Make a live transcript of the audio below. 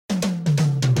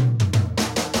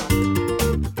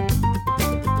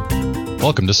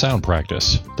Welcome to Sound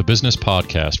Practice, the business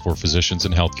podcast for physicians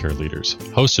and healthcare leaders,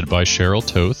 hosted by Cheryl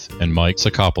Toth and Mike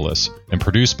Sakopoulos, and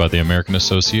produced by the American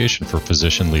Association for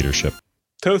Physician Leadership.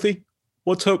 Tothy,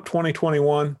 let's hope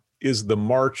 2021 is the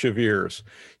march of years.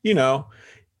 You know,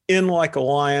 in like a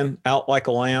lion, out like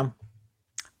a lamb.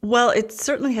 Well, it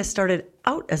certainly has started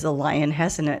out as a lion,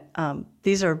 hasn't it?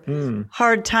 These are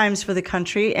hard times for the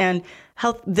country and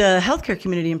the healthcare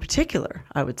community in particular,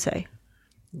 I would say.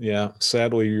 Yeah,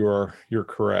 sadly, you're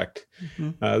correct.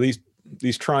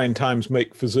 These trying times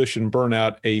make physician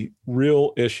burnout a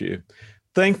real issue.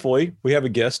 Thankfully, we have a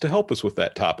guest to help us with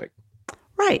that topic.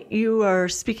 Right. You are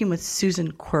speaking with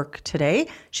Susan Quirk today.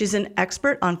 She's an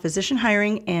expert on physician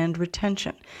hiring and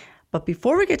retention. But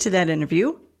before we get to that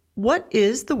interview, what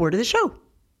is the word of the show?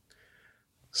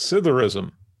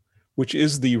 Sitherism, which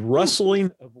is the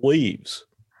rustling of leaves.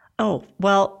 Oh,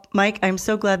 well, Mike, I'm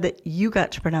so glad that you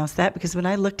got to pronounce that, because when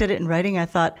I looked at it in writing, I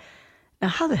thought, now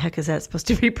how the heck is that supposed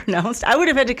to be pronounced? I would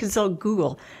have had to consult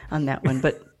Google on that one,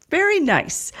 but very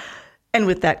nice. And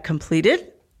with that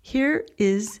completed, here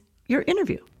is your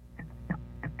interview.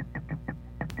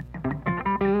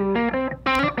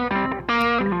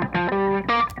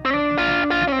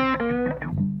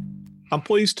 I'm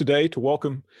pleased today to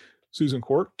welcome Susan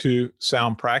Quirk to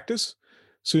Sound Practice.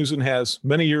 Susan has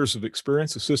many years of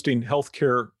experience assisting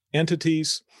healthcare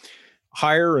entities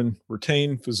hire and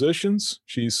retain physicians.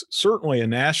 She's certainly a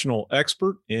national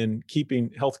expert in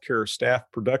keeping healthcare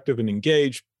staff productive and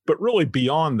engaged, but really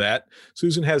beyond that,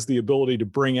 Susan has the ability to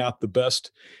bring out the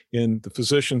best in the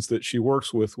physicians that she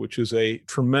works with, which is a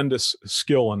tremendous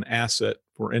skill and asset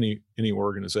for any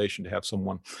organization to have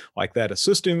someone like that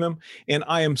assisting them. And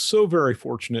I am so very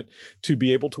fortunate to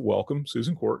be able to welcome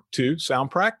Susan Quirk to Sound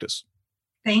Practice.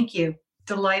 Thank you.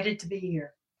 Delighted to be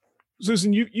here.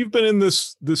 Susan, you've been in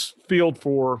this field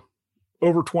for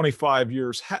over 25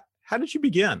 years. How did you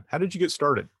begin? How did you get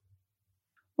started?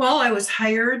 Well, I was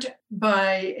hired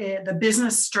by the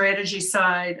business strategy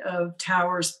side of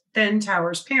Towers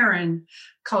Perrin,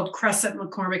 called Crescent,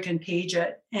 McCormick, and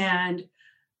Paget. And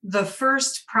the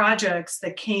first projects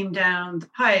that came down the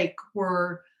pike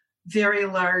were very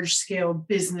large scale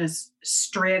business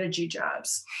strategy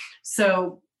jobs.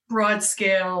 So broad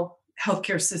scale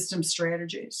healthcare system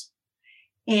strategies.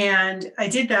 And I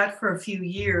did that for a few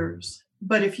years.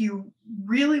 But if you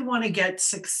really want to get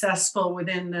successful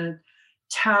within the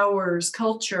Towers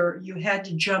culture, you had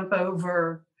to jump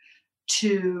over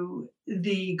to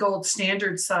the gold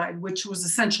standard side, which was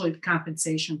essentially the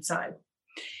compensation side.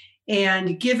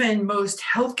 And given most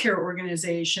healthcare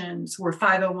organizations were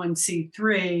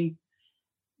 501c3,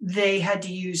 they had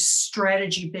to use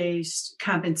strategy-based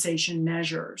compensation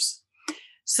measures.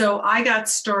 So I got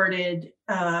started,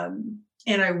 and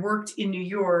I worked in New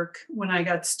York when I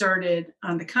got started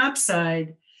on the comp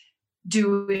side,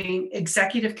 doing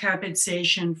executive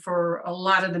compensation for a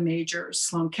lot of the majors,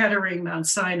 Sloan Kettering, Mount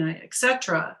Sinai, et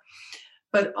cetera,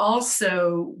 but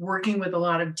also working with a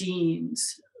lot of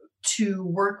deans to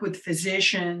work with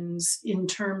physicians in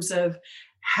terms of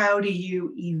how do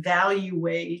you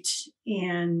evaluate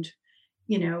and,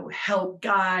 help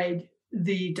guide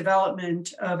the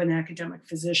development of an academic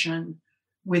physician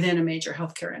within a major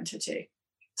healthcare entity.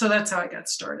 So that's how I got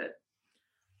started.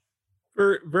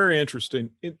 Very, very interesting.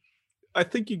 I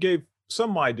think you gave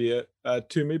some idea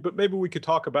to me, but maybe we could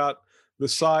talk about the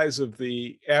size of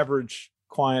the average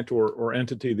client or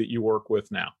entity that you work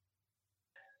with now.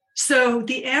 So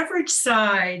the average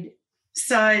size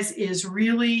is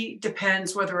really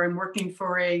depends whether I'm working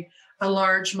for a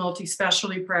large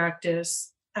multi-specialty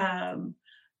practice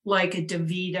like a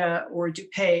DaVita or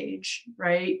DuPage,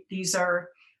 right? These are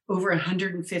over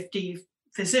 150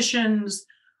 physicians,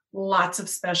 lots of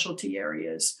specialty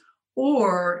areas.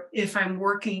 Or if I'm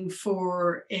working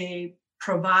for a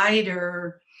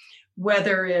provider,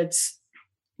 whether it's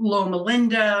Loma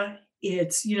Linda,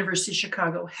 it's University of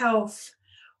Chicago Health,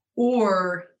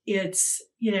 or it's,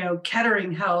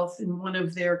 Kettering Health in one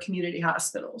of their community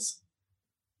hospitals.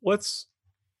 Let's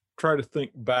try to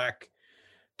think back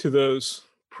to those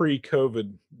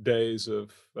pre-COVID days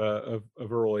of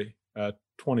early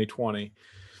 2020.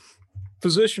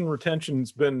 Physician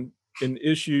retention's been an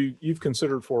issue you've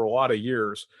considered for a lot of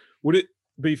years. Would it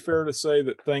be fair to say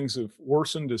that things have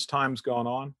worsened as time's gone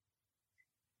on?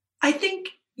 I think,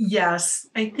 yes.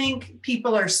 I think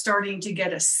people are starting to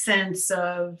get a sense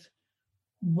of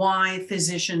why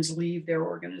physicians leave their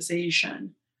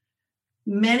organization.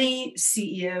 Many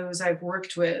CEOs I've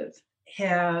worked with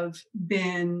have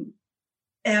been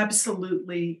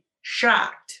absolutely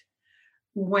shocked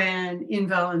when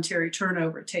involuntary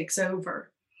turnover takes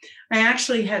over. I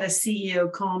actually had a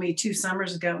CEO call me 2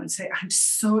 summers ago and say, I'm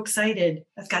so excited.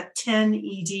 I've got 10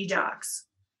 ED docs.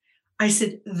 I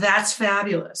said, that's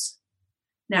fabulous.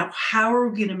 Now, how are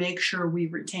we going to make sure we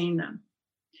retain them?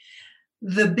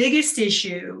 The biggest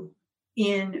issue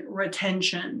in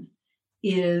retention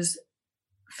is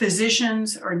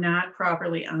physicians are not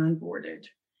properly onboarded.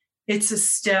 It's a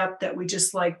step that we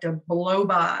just like to blow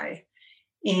by.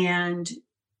 And,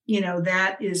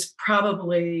 that is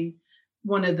probably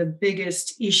one of the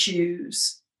biggest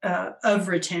issues of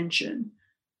retention.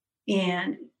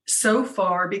 And so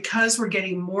far, because we're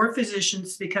getting more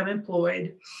physicians to become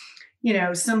employed,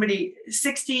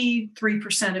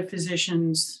 63% of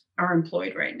physicians are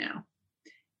employed right now.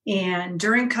 And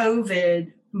during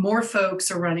COVID, more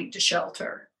folks are running to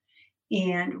shelter.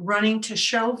 And running to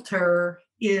shelter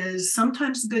is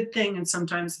sometimes a good thing and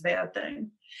sometimes a bad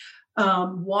thing.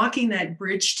 Walking that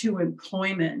bridge to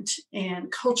employment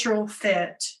and cultural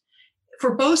fit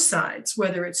for both sides,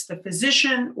 whether it's the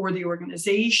physician or the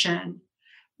organization,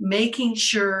 making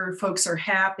sure folks are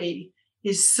happy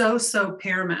is so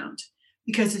paramount,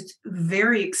 because it's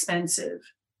very expensive,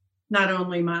 not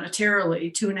only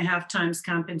monetarily, 2.5 times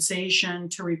compensation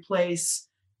to replace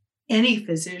any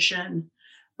physician,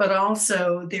 but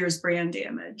also there's brand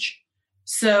damage.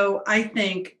 So I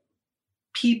think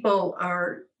people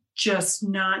are just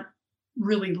not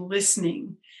really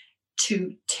listening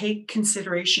to take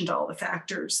consideration to all the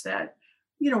factors that,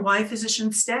 why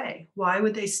physicians stay. Why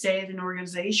would they stay at an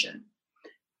organization?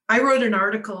 I wrote an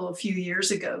article a few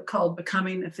years ago called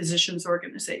Becoming a Physician's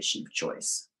Organization of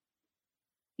Choice.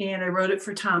 And I wrote it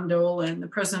for Tom Dolan, the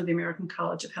president of the American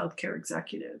College of Healthcare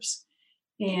Executives.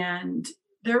 And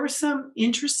there were some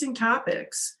interesting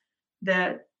topics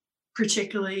that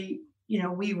particularly,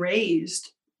 we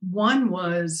raised. One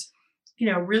was,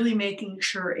 really making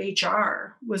sure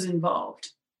HR was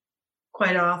involved.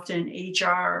 Quite often,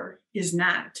 HR is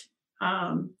not.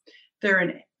 They're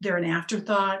an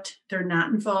afterthought. They're not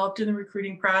involved in the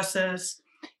recruiting process.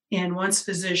 And once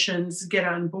physicians get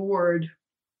on board,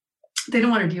 they don't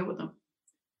want to deal with them.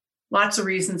 Lots of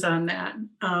reasons on that.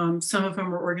 Some of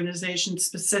them are organization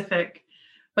specific,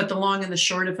 but the long and the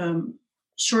short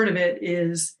of it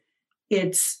is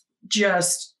it's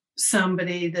just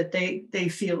somebody that they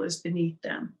feel is beneath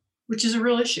them, which is a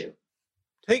real issue.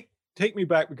 Take me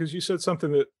back, because you said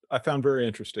something that I found very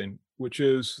interesting, which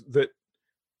is that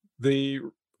the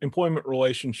employment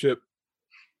relationship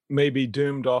may be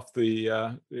doomed off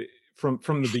the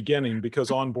from the beginning because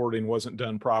onboarding wasn't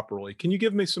done properly. Can you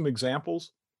give me some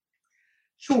examples?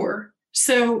 Sure.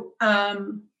 So I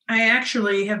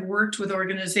actually have worked with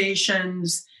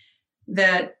organizations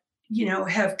that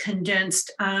have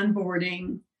condensed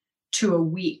onboarding to a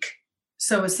week.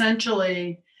 So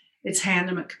essentially, it's hand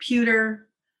them a computer,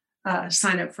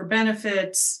 sign up for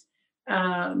benefits,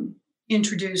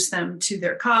 introduce them to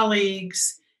their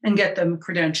colleagues, and get them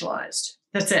credentialized.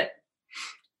 That's it.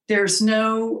 There's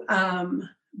no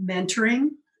mentoring.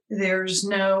 There's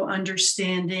no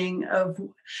understanding of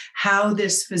how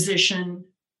this physician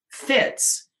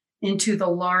fits into the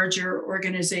larger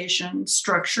organization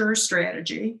structure or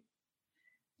strategy.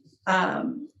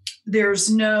 There's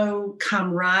no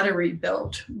camaraderie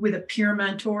built with a peer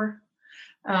mentor.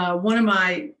 One of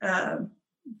my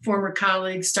former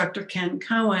colleagues, Dr. Ken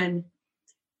Cohen,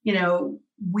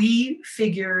 we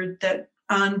figured that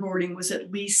onboarding was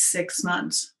at least 6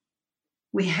 months.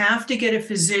 We have to get a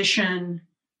physician,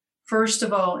 first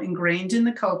of all, ingrained in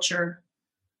the culture,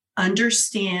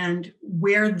 understand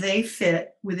where they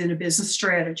fit within a business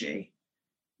strategy,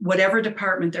 whatever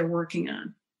department they're working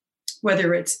on,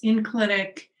 whether it's in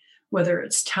clinic, whether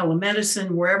it's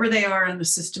telemedicine, wherever they are in the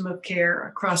system of care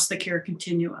across the care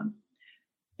continuum.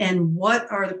 And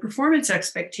what are the performance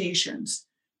expectations?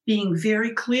 Being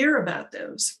very clear about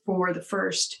those for the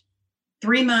first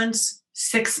 3 months,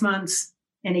 6 months,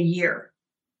 and a year,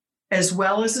 as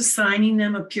well as assigning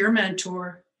them a peer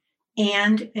mentor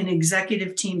and an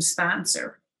executive team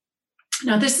sponsor.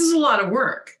 Now, this is a lot of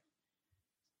work,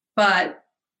 but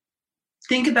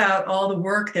think about all the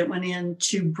work that went in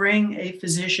to bring a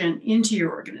physician into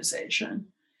your organization.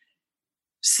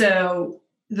 So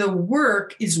the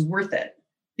work is worth it,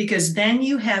 because then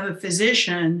you have a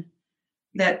physician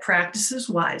that practices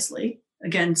wisely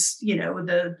against,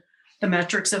 the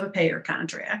metrics of a payer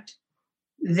contract.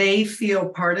 They feel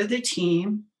part of the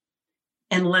team.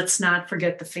 And let's not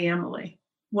forget the family.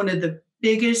 One of the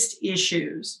biggest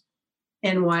issues,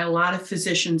 and why a lot of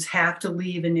physicians have to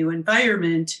leave a new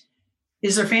environment,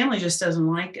 is their family just doesn't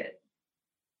like it.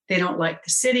 They don't like the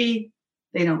city.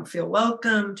 They don't feel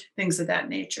welcomed, things of that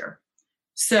nature.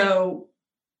 So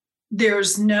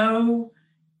there's no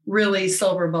really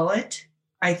silver bullet.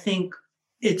 I think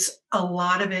a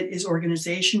lot of it is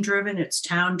organization driven, it's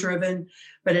town driven,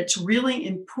 but it's really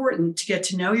important to get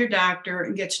to know your doctor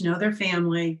and get to know their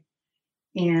family.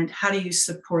 And how do you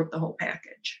support the whole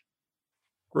package?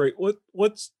 Great.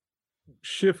 Let's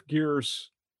shift gears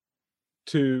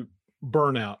to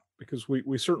burnout, because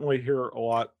we certainly hear a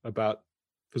lot about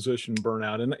physician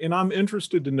burnout. And I'm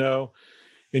interested to know,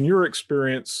 in your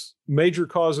experience, major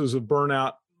causes of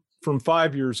burnout from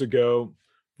 5 years ago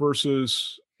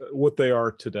versus what they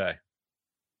are today.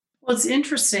 Well, it's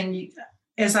interesting.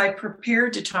 As I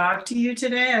prepared to talk to you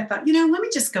today, I thought, let me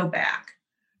just go back.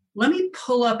 Let me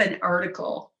pull up an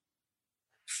article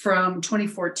from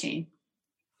 2014.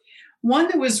 One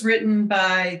that was written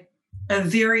by a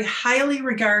very highly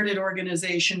regarded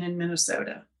organization in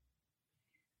Minnesota.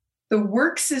 The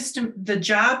work system, the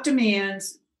job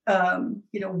demands,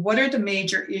 what are the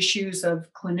major issues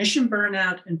of clinician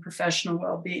burnout and professional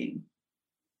well-being?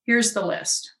 Here's the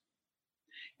list.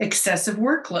 Excessive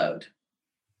workload,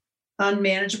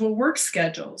 unmanageable work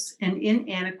schedules and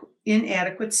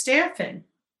inadequate staffing,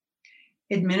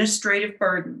 administrative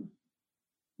burden,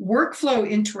 workflow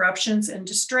interruptions and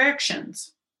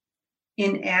distractions,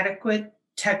 inadequate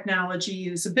technology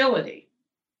usability,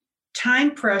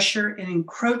 time pressure and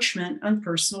encroachment on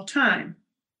personal time,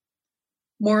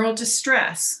 moral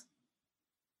distress,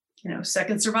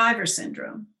 second survivor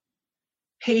syndrome,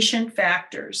 patient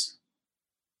factors.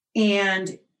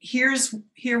 And here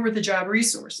were the job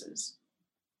resources: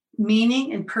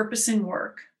 meaning and purpose in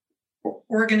work,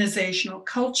 organizational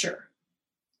culture,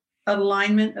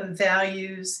 alignment of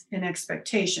values and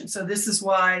expectations. So this is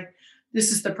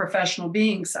the professional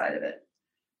being side of it.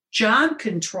 Job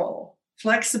control,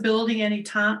 flexibility and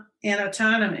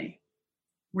autonomy,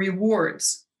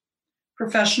 rewards,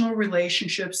 professional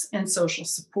relationships and social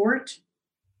support,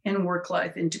 and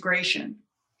work-life integration.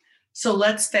 So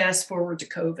let's fast forward to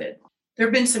COVID. There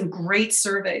have been some great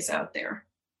surveys out there.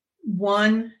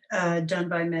 One done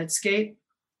by Medscape,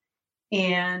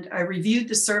 and I reviewed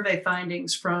the survey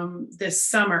findings from this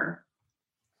summer.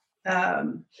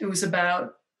 It was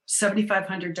about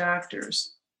 7,500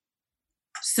 doctors.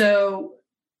 So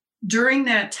during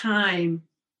that time,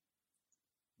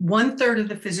 1/3 of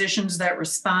the physicians that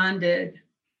responded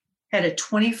had a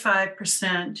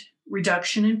 25%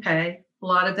 reduction in pay. A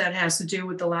lot of that has to do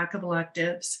with the lack of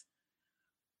electives.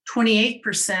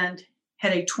 28%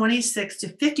 had a 26 to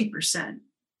 50%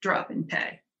 drop in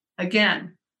pay.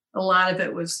 Again, a lot of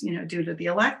it was, due to the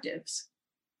electives.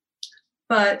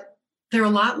 But they're a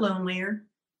lot lonelier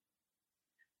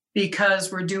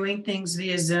because we're doing things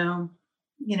via Zoom.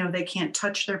 They can't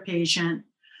touch their patient,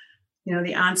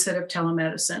 the onset of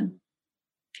telemedicine.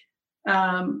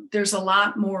 There's a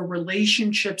lot more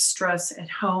relationship stress at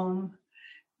home,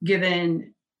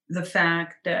 given the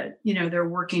fact that, they're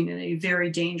working in a very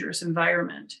dangerous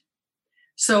environment.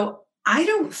 So I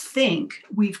don't think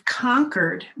we've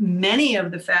conquered many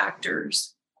of the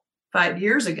factors 5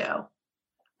 years ago.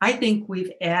 I think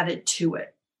we've added to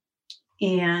it.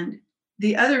 And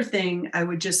the other thing I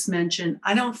would just mention,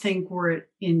 I don't think we're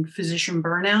in physician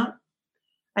burnout.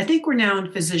 I think we're now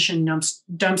in physician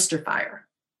dumpster fire.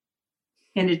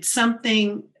 And it's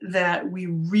something that we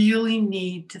really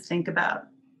need to think about.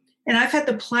 And I've had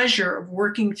the pleasure of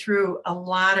working through a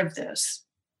lot of this,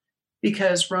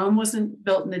 because Rome wasn't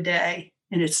built in a day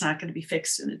and it's not going to be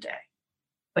fixed in a day.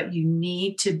 But you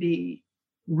need to be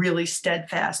really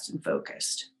steadfast and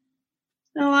focused.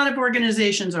 And a lot of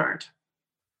organizations aren't.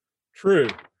 True.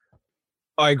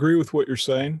 I agree with what you're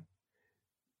saying,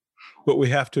 but we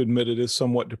have to admit it is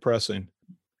somewhat depressing.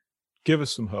 Give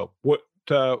us some hope.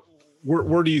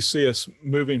 Where do you see us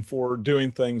moving forward,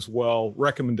 doing things well,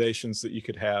 recommendations that you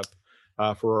could have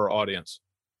for our audience?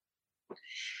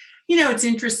 It's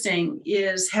interesting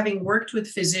is, having worked with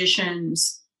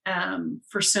physicians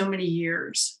for so many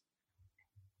years,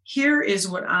 here is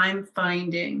what I'm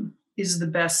finding is the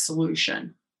best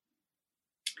solution.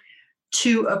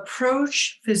 To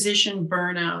approach physician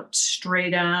burnout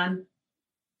straight on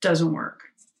doesn't work.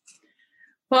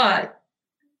 But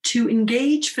to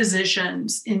engage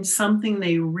physicians in something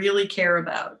they really care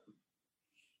about.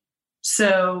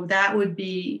 So that would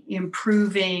be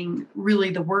improving really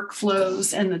the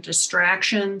workflows and the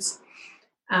distractions,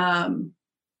 to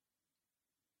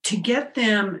get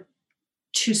them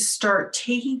to start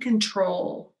taking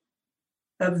control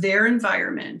of their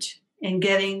environment and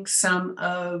getting some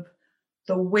of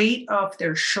the weight off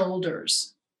their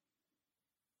shoulders.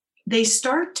 They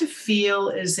start to feel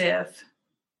as if,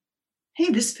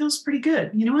 hey, this feels pretty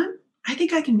good. You know what? I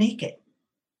think I can make it.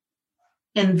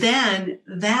 And then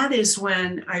that is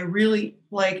when I really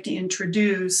like to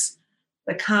introduce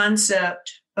the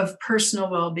concept of personal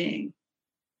well-being.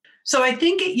 So I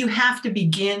think you have to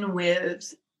begin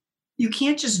with, you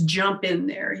can't just jump in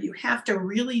there. You have to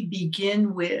really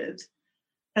begin with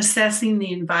assessing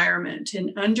the environment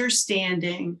and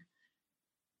understanding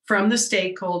from the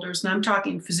stakeholders, and I'm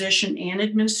talking physician and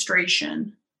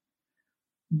administration,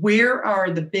 where are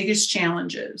the biggest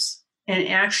challenges, and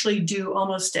actually do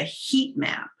almost a heat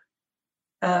map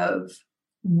of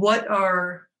what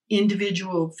are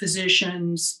individual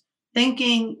physicians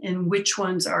thinking and which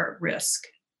ones are at risk.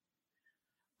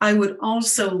 I would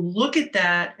also look at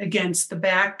that against the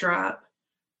backdrop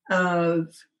of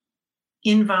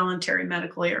involuntary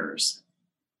medical errors.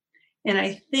 And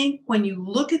I think when you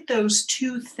look at those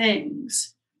two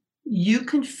things, you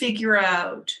can figure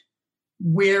out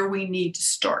where we need to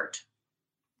start.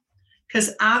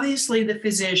 Because obviously the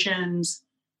physicians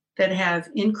that have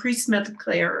increased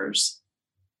medical errors,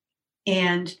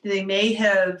 and they may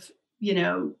have,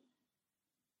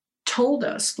 told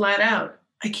us flat out,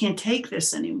 I can't take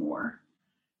this anymore.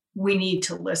 We need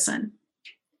to listen.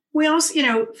 We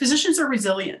also, physicians are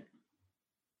resilient.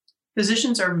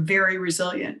 Physicians are very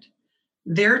resilient.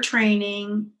 Their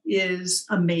training is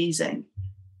amazing.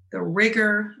 The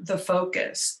rigor, the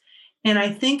focus. And I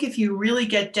think if you really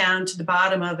get down to the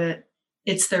bottom of it,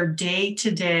 it's their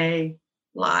day-to-day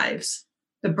lives,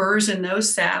 the burrs in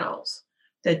those saddles,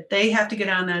 that they have to get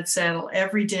on that saddle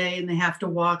every day and they have to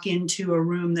walk into a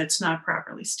room that's not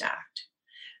properly stacked.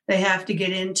 They have to get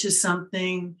into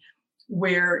something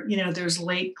where, there's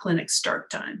late clinic start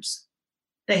times.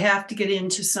 They have to get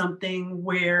into something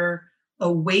where a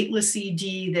waitless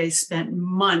ED they spent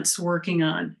months working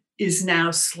on is now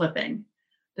slipping,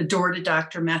 the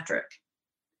door-to-doctor metric.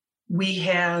 We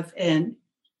have a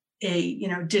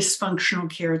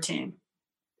dysfunctional care team.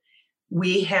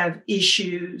 We have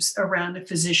issues around a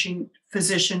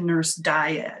physician-nurse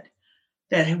dyad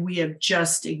that we have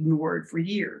just ignored for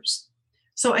years.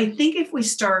 So I think if we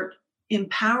start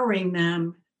empowering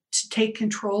them to take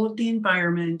control of the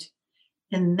environment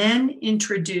and then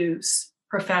introduce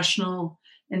professional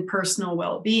and personal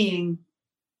well-being,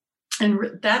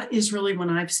 and that is really when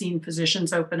I've seen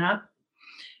physicians open up.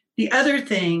 The other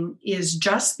thing is,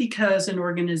 just because an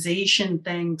organization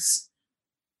thinks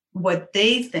what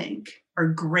they think are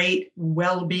great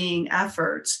well-being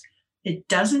efforts, it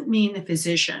doesn't mean the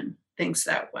physician thinks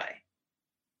that way.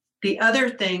 The other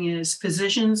thing is,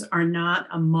 physicians are not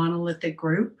a monolithic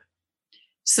group.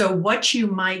 So what you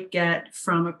might get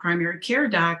from a primary care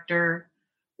doctor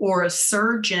or a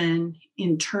surgeon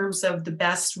in terms of the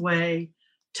best way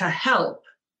to help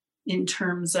in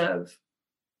terms of,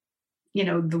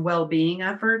 the well-being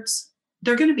efforts,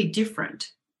 they're going to be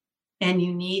different. And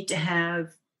you need to have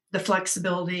the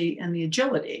flexibility and the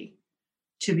agility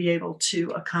to be able to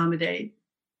accommodate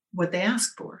what they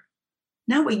ask for.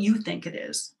 Not what you think it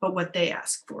is, but what they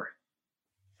ask for.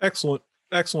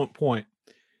 Excellent point.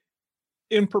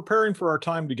 In preparing for our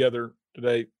time together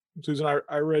today, Susan,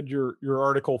 I read your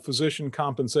article, Physician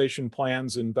Compensation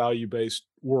Plans in Value-Based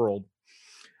World.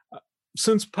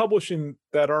 Since publishing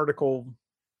that article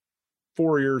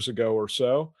 4 years ago or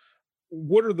so,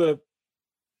 what are the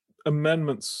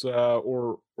amendments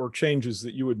or changes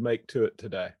that you would make to it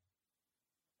today?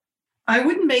 I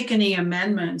wouldn't make any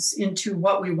amendments into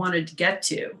what we wanted to get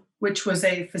to, which was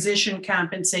a physician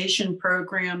compensation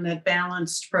program that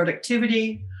balanced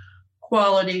productivity,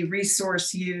 quality,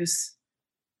 resource use,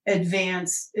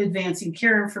 advancing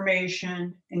care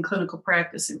information, and clinical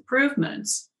practice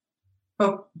improvements.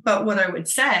 But what I would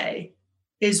say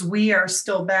is we are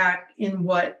still back in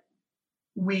what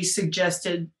we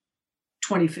suggested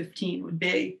 2015 would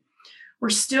be. We're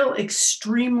still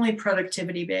extremely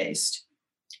productivity-based.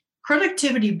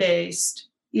 Productivity-based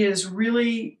is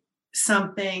really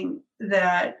something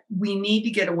that we need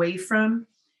to get away from.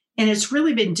 And it's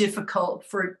really been difficult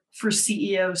for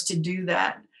CEOs to do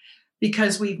that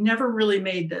because we've never really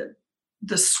made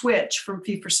the switch from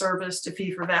fee-for-service to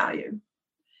fee-for-value.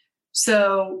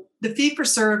 So the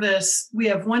fee-for-service, we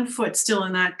have one foot still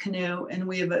in that canoe, and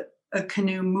we have a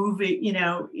canoe moving,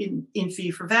 in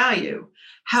fee-for-value.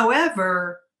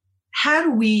 However, how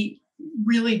do we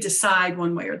really decide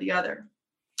one way or the other?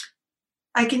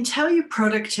 I can tell you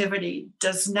productivity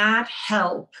does not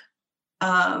help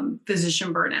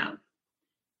physician burnout.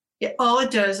 All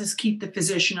it does is keep the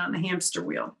physician on the hamster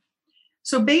wheel.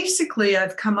 So basically,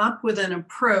 I've come up with an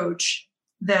approach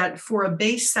that for a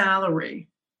base salary,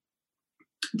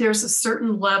 there's a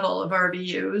certain level of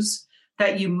RVUs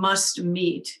that you must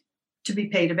meet to be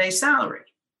paid a base salary.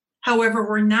 However,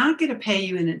 we're not going to pay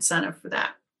you an incentive for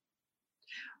that.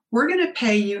 We're going to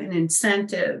pay you an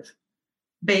incentive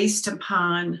based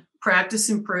upon practice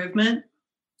improvement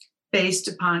based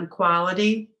upon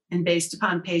quality and based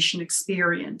upon patient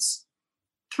experience.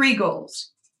 3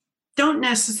 goals. Don't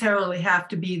necessarily have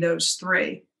to be those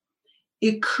 3.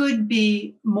 It could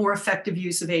be more effective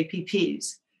use of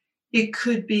APPs. It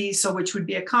could be, which would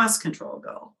be a cost control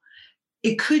goal.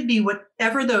 It could be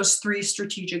whatever those 3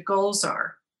 strategic goals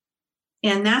are.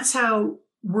 And that's how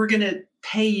we're going to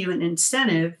pay you an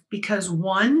incentive, because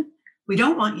 1, we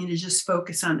don't want you to just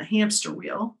focus on the hamster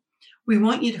wheel. We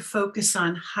want you to focus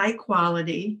on high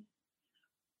quality,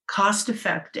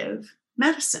 cost-effective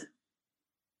medicine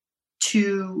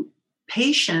to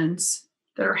patients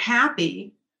that are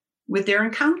happy with their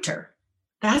encounter.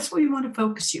 That's what we want to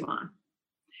focus you on.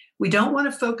 We don't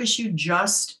want to focus you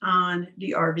just on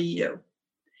the RVU.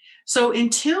 So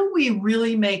until we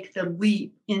really make the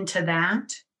leap into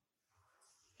that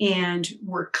and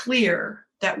we're clear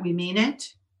that we mean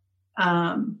it,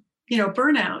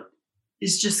 burnout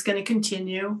is just going to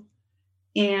continue.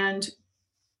 And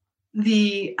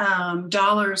the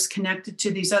dollars connected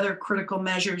to these other critical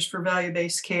measures for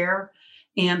value-based care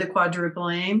and the quadruple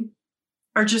aim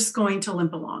are just going to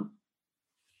limp along.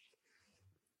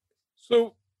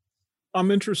 So I'm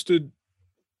interested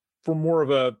for more of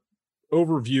a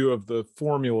overview of the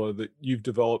formula that you've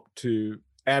developed to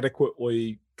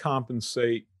adequately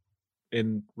compensate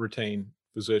and retain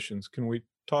physicians. Can we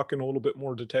talk in a little bit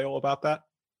more detail about that?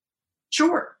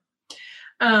 Sure.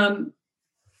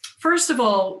 First of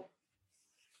all,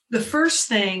 the first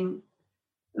thing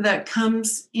that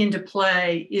comes into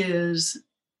play is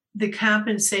the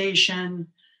compensation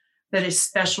that is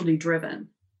specialty driven.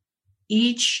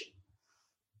 Each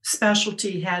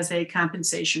specialty has a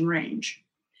compensation range,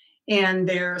 and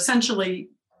they're essentially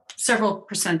several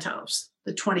percentiles: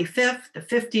 the 25th, the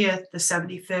 50th, the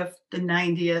 75th, the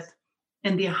 90th,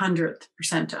 and the 100th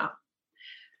percentile.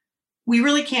 We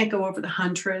really can't go over the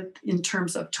 100th in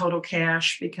terms of total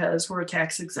cash because we're a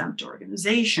tax-exempt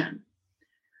organization.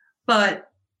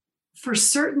 But for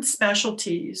certain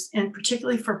specialties, and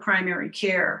particularly for primary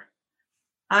care,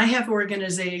 I have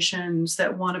organizations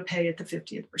that want to pay at the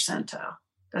 50th percentile.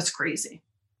 That's crazy.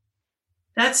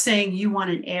 That's saying you want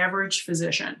an average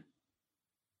physician.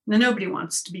 Now, nobody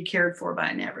wants to be cared for by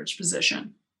an average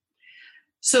physician.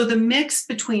 So the mix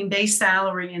between base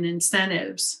salary and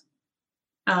incentives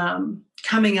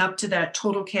coming up to that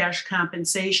total cash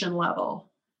compensation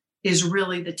level is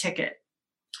really the ticket.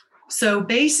 So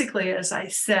basically, as I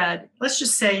said, let's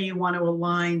just say you want to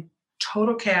align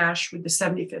total cash with the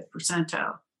 75th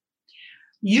percentile.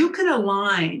 You can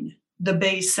align the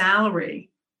base salary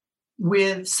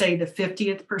with, say, the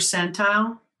 50th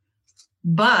percentile,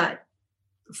 but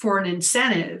for an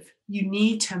incentive, you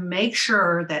need to make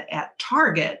sure that at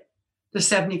target, the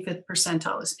 75th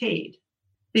percentile is paid,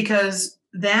 because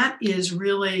that is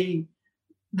really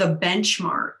the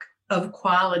benchmark of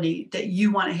quality that you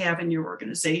want to have in your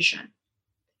organization.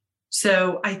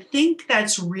 So I think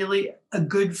that's really a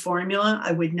good formula.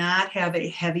 I would not have a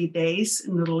heavy base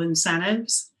and little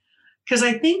incentives, because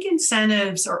I think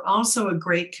incentives are also a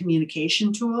great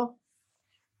communication tool.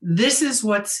 This is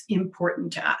what's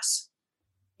important to us.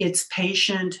 It's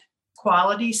patient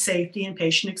quality, safety, and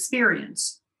patient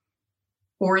experience,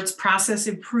 or it's process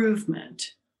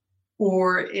improvement,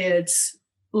 or it's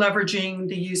leveraging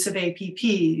the use of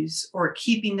APPs, or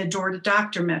keeping the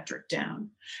door-to-doctor metric down.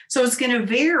 So it's going to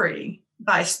vary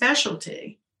by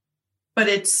specialty, but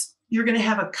you're going to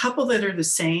have a couple that are the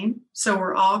same. So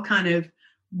we're all kind of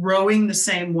rowing the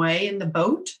same way in the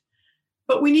boat,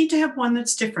 but we need to have one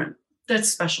that's different, that's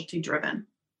specialty driven.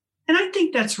 And I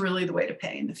think that's really the way to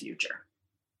pay in the future.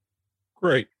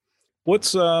 Great.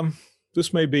 What's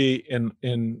this may be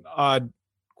an odd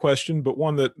question, but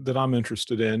one that I'm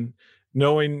interested in,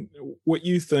 knowing what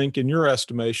you think, in your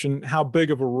estimation, how big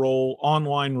of a role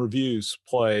online reviews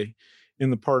play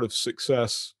in the part of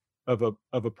success of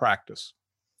a practice.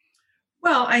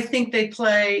 Well, I think they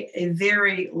play a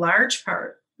very large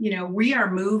part. We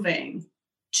are moving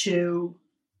to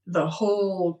the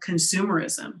whole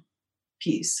consumerism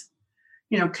piece.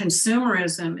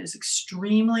 Consumerism is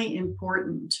extremely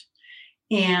important.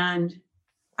 And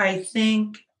I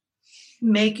think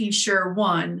making sure,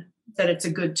 one, that it's a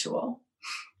good tool.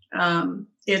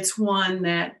 It's one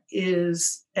that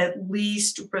is at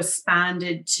least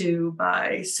responded to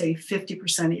by, say,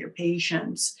 50% of your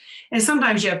patients. And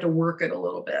sometimes you have to work it a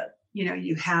little bit.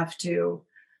 You have to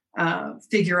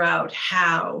figure out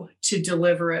how to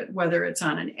deliver it, whether it's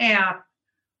on an app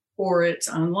or it's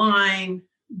online,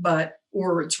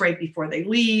 or it's right before they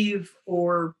leave,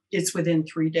 or it's within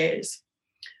 3 days.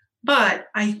 But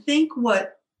I think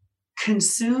what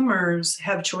consumers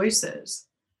have choices.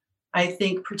 I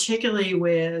think particularly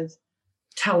with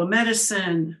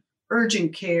telemedicine,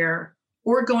 urgent care,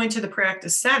 or going to the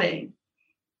practice setting,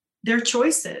 they're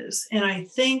choices. And I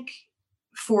think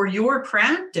for your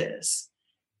practice,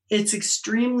 it's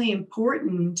extremely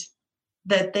important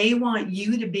that they want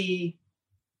you to be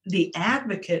the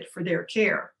advocate for their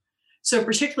care. So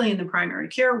particularly in the primary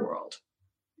care world,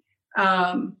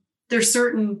 there's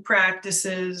certain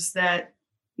practices that,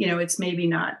 it's maybe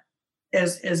not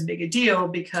as big a deal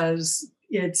because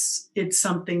it's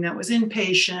something that was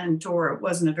inpatient or it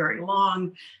wasn't a very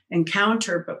long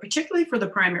encounter. But particularly for the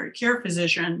primary care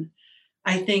physician,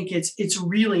 I think it's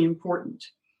really important.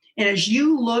 And as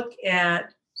you look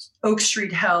at Oak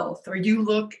Street Health or you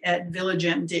look at Village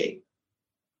MD,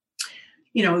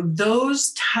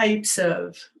 those types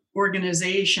of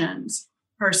organizations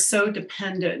are so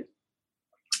dependent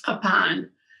upon,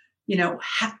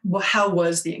 how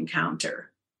was the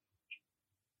encounter?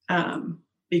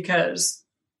 Because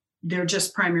they're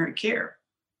just primary care,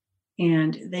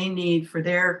 and they need for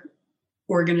their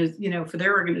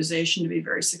organization to be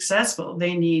very successful,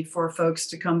 they need for folks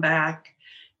to come back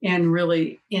and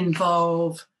really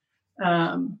involve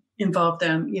them, in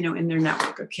their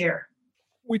network of care.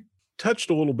 We touched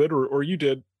a little bit, or you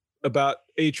did, about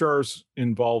HR's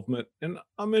involvement, and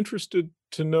I'm interested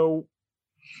to know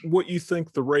what you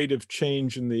think the rate of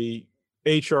change in the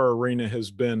HR arena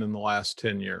has been in the last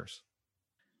 10 years.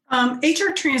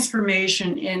 HR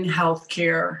transformation in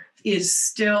healthcare is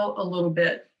still a little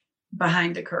bit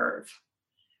behind the curve.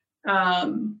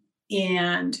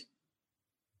 And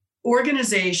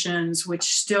organizations which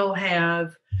still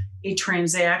have a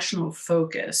transactional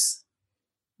focus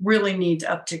really need to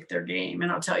uptick their game.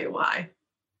 And I'll tell you why.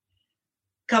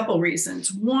 A couple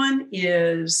reasons. One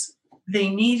is they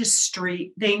need a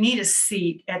seat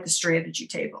at the strategy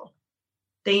table.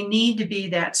 They need to be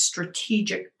that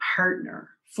strategic partner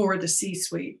for the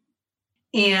C-suite.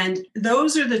 And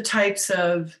those are the types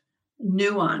of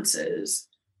nuances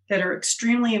that are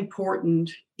extremely important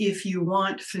if you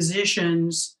want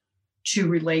physicians to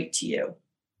relate to you.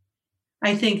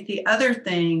 I think the other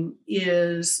thing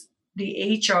is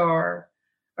the HR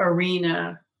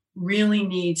arena really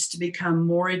needs to become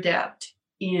more adept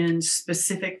in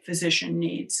specific physician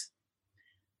needs.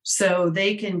 So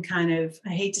they can kind of, I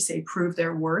hate to say prove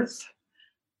their worth,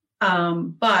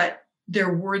 but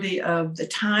they're worthy of the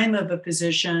time of a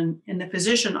physician. And the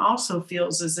physician also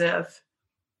feels as if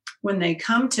when they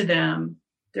come to them,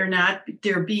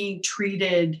 they're being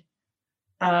treated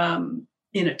in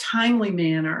a timely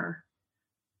manner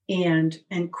and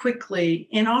quickly,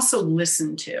 and also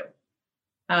listened to,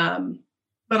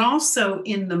 but also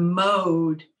in the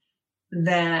mode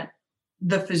that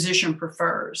the physician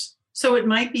prefers. So it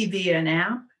might be via an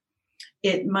app,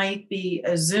 it might be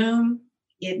a Zoom,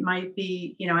 it might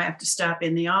be, I have to stop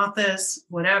in the office,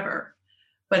 whatever,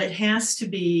 but it has to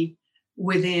be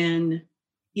within,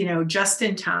 just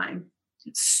in time.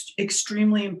 It's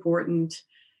extremely important.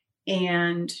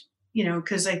 And,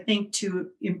 because I think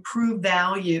to improve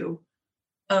value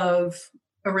of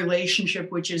a relationship,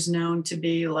 which is known to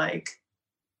be like,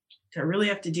 do I really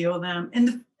have to deal with them?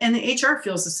 And the HR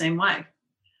feels the same way.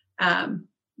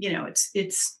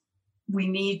 We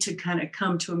need to kind of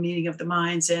come to a meeting of the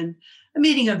minds and a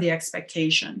meeting of the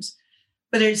expectations,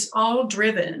 but it's all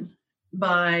driven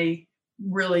by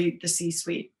really the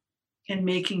C-suite and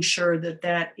making sure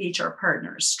that HR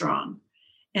partner is strong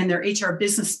and their HR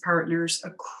business partners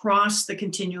across the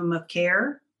continuum of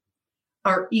care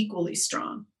are equally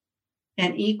strong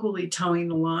and equally towing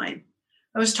the line.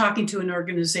 I was talking to an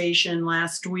organization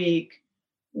last week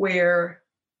where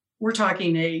we're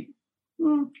talking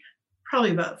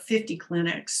probably about 50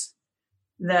 clinics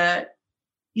that,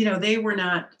 they were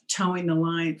not towing the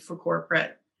line for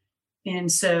corporate.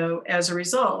 And so as a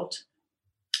result,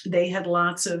 they had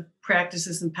lots of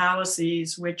practices and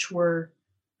policies which were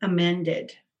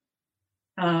amended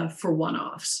for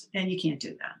one-offs, and you can't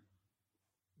do that.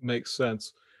 Makes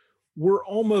sense. We're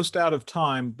almost out of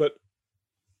time, but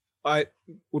I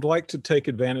would like to take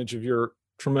advantage of your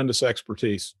tremendous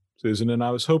expertise, Susan, and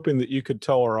I was hoping that you could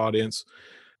tell our audience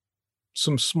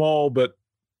some small but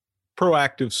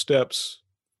proactive steps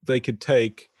they could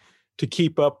take to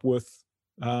keep up with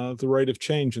the rate of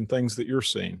change and things that you're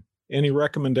seeing. Any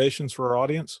recommendations for our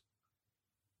audience?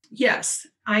 Yes,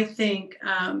 I think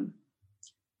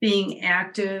being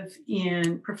active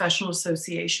in professional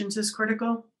associations is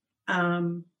critical.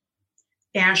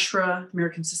 ASHRA,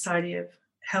 American Society of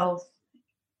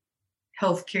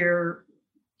Healthcare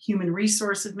Human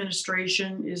Resource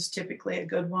Administration is typically a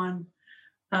good one.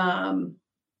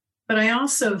 But I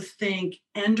also think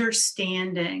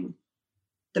understanding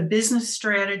the business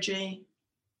strategy,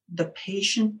 the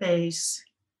patient base,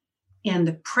 and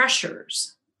the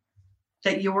pressures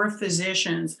that your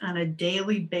physicians on a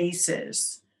daily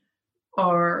basis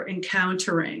are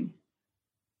encountering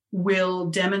will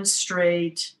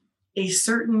demonstrate a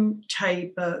certain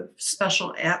type of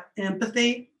special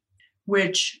empathy,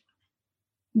 which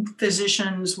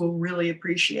physicians will really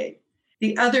appreciate.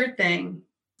 The other thing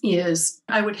is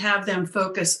I would have them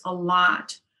focus a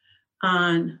lot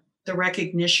on the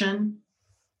recognition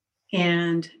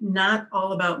and not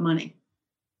all about money.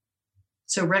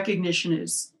 So recognition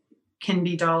can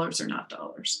be dollars or not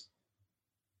dollars.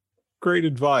 Great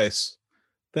advice.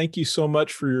 Thank you so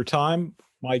much for your time.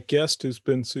 My guest has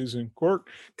been Susan Quirk,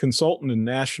 consultant and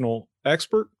national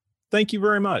expert. Thank you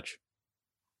very much.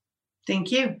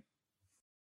 Thank you.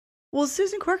 Well,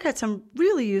 Susan Quirk had some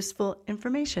really useful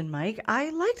information, Mike.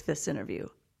 I liked this interview.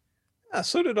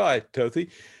 So did I, Tothy.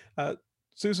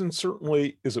 Susan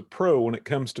certainly is a pro when it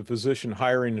comes to physician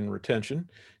hiring and retention.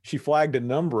 She flagged a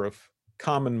number of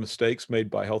common mistakes made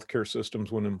by healthcare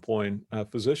systems when employing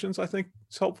physicians. I think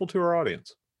it's helpful to our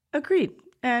audience. Agreed.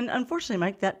 And unfortunately,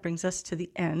 Mike, that brings us to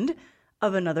the end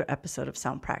of another episode of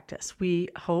Sound Practice. We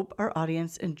hope our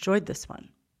audience enjoyed this one.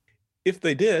 If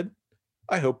they did,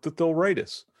 I hope that they'll rate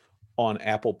us on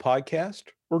Apple Podcast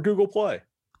or Google Play.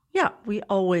 Yeah, we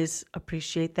always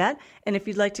appreciate that. And if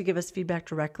you'd like to give us feedback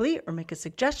directly or make a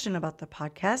suggestion about the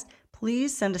podcast,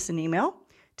 please send us an email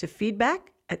to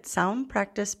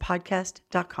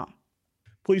feedback@soundpracticepodcast.com.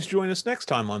 Please join us next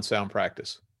time on Sound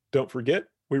Practice. Don't forget,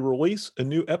 we release a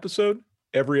new episode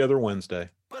every other Wednesday.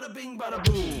 Bada bing, bada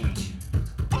boom.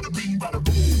 Bada bing, bada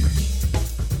boom.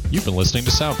 You've been listening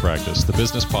to Sound Practice, the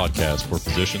business podcast for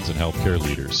physicians and healthcare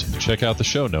leaders. Check out the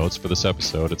show notes for this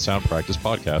episode at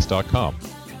soundpracticepodcast.com.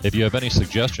 If you have any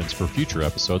suggestions for future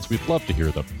episodes, we'd love to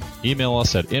hear them. Email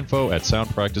us at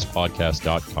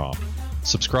info@soundpracticepodcast.com.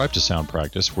 Subscribe to Sound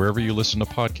Practice wherever you listen to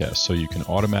podcasts so you can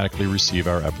automatically receive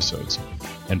our episodes.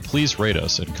 And please rate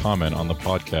us and comment on the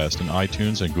podcast in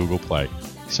iTunes and Google Play.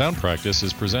 Sound Practice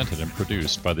is presented and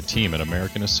produced by the team at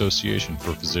American Association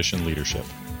for Physician Leadership.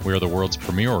 We are the world's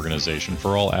premier organization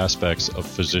for all aspects of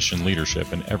physician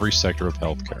leadership in every sector of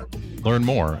healthcare. Learn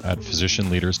more at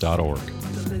physicianleaders.org.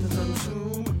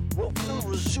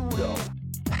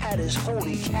 That is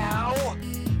holy cow.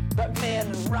 Batman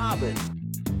and Robin.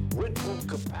 Red Bull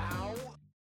Kapow.